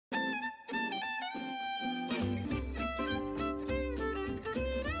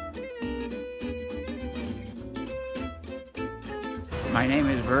My name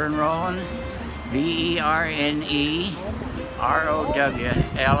is Verne Rowland,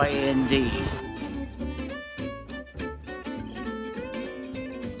 V-E-R-N-E-R-O-W-L-A-N-D.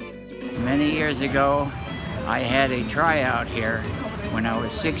 Many years ago, I had a tryout here when I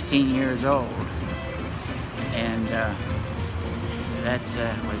was 16 years old, and that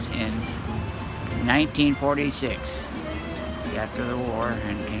was in 1946, after the war,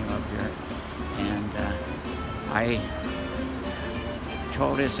 and came up here, and I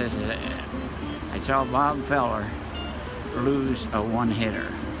told us that I saw Bob Feller lose a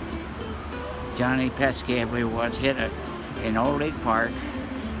one-hitter. Johnny Pesky, I believe, was hit in Old Lake Park.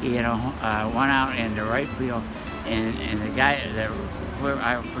 He had one out in the right field, and the guy,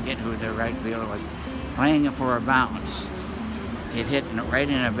 I forget who the right fielder was, playing it for a bounce. It hit right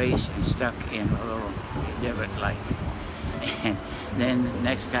in a base and stuck in a little divot, like. And then the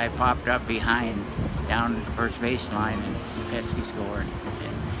next guy popped up behind, down the first baseline, and Pesky scored.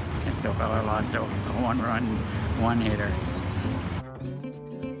 And so Feller lost a one-run, one-hitter.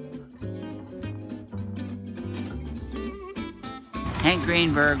 Hank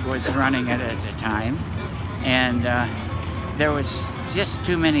Greenberg was running it at the time, and there was just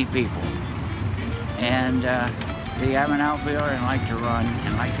too many people. And they have an outfielder and like to run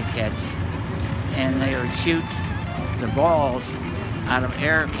and like to catch, and they would shoot the balls out of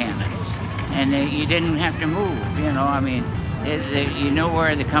air cannons, and you didn't have to move, you know. I mean, you knew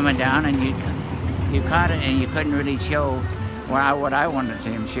where they're coming down, and you caught it, and you couldn't really show what I wanted to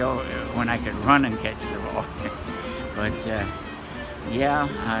see him show when I could run and catch the ball. But yeah,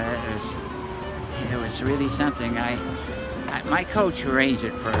 it was really something. My coach arranged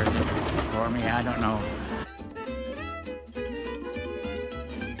it for me. I don't know.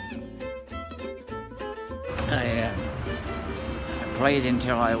 I played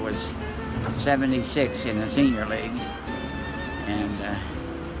until I was 76 in the senior league, and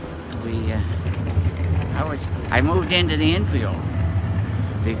I moved into the infield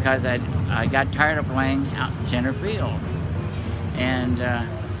because I got tired of playing out in center field, and the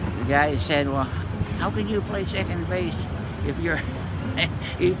guy said, "Well, how can you play second base if you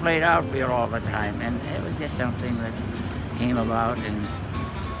played outfield all the time?" And it was just something that came about, and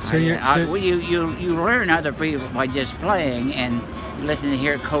so you learn other people by just playing, and you listen to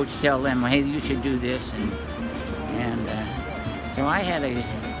hear coach tell them, "Hey, you should do this," and so I've had a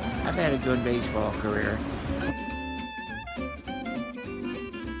good baseball career.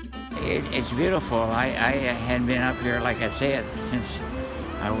 It's beautiful. I had been up here, like I said, since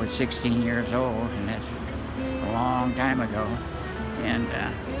I was 16 years old, and that's a long time ago. And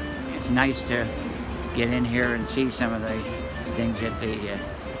it's nice to get in here and see some of the things at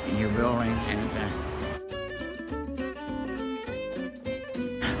in your building, and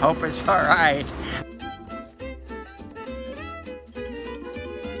hope it's all right.